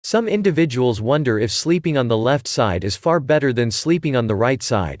Some individuals wonder if sleeping on the left side is far better than sleeping on the right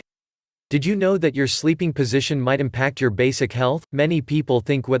side. Did you know that your sleeping position might impact your basic health? Many people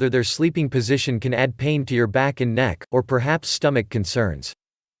think whether their sleeping position can add pain to your back and neck, or perhaps stomach concerns.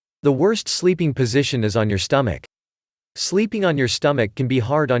 The worst sleeping position is on your stomach. Sleeping on your stomach can be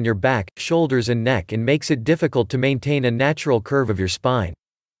hard on your back, shoulders and neck and makes it difficult to maintain a natural curve of your spine.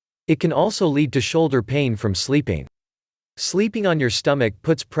 It can also lead to shoulder pain from sleeping. Sleeping on your stomach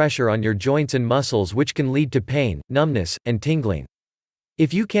puts pressure on your joints and muscles, which can lead to pain, numbness, and tingling.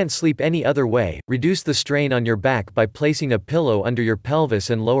 If you can't sleep any other way, reduce the strain on your back by placing a pillow under your pelvis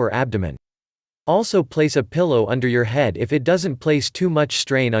and lower abdomen. Also place a pillow under your head if it doesn't place too much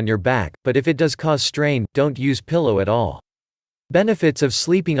strain on your back, but if it does cause strain, don't use pillow at all. Benefits of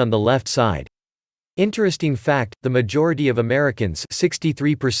sleeping on the left side. Interesting fact, the majority of Americans,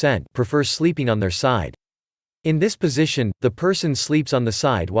 63%, prefer sleeping on their side. In this position, the person sleeps on the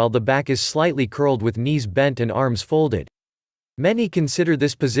side while the back is slightly curled with knees bent and arms folded. Many consider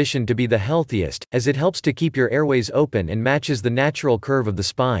this position to be the healthiest, as it helps to keep your airways open and matches the natural curve of the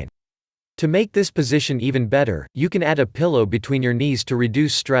spine. To make this position even better, you can add a pillow between your knees to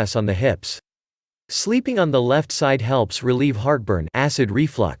reduce stress on the hips. Sleeping on the left side helps relieve heartburn, acid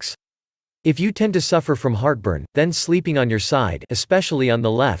reflux. If you tend to suffer from heartburn, then sleeping on your side, especially on the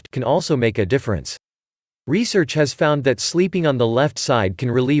left, can also make a difference. Research has found that sleeping on the left side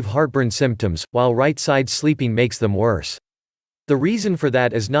can relieve heartburn symptoms, while right side sleeping makes them worse. The reason for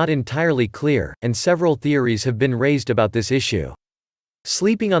that is not entirely clear, and several theories have been raised about this issue.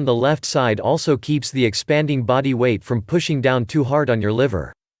 Sleeping on the left side also keeps the expanding body weight from pushing down too hard on your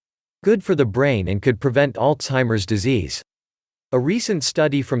liver. Good for the brain and could prevent Alzheimer's disease. A recent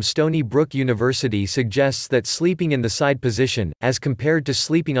study from Stony Brook University suggests that sleeping in the side position, as compared to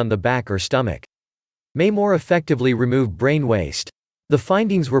sleeping on the back or stomach, may more effectively remove brain waste. The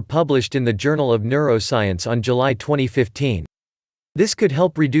findings were published in the Journal of Neuroscience on July 2015. This could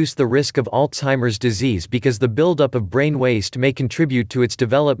help reduce the risk of Alzheimer's disease because the buildup of brain waste may contribute to its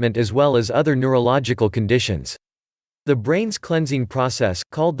development as well as other neurological conditions. The brain's cleansing process,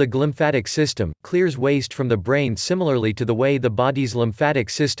 called the glymphatic system, clears waste from the brain similarly to the way the body's lymphatic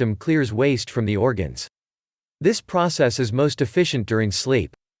system clears waste from the organs. This process is most efficient during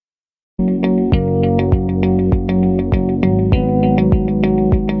sleep.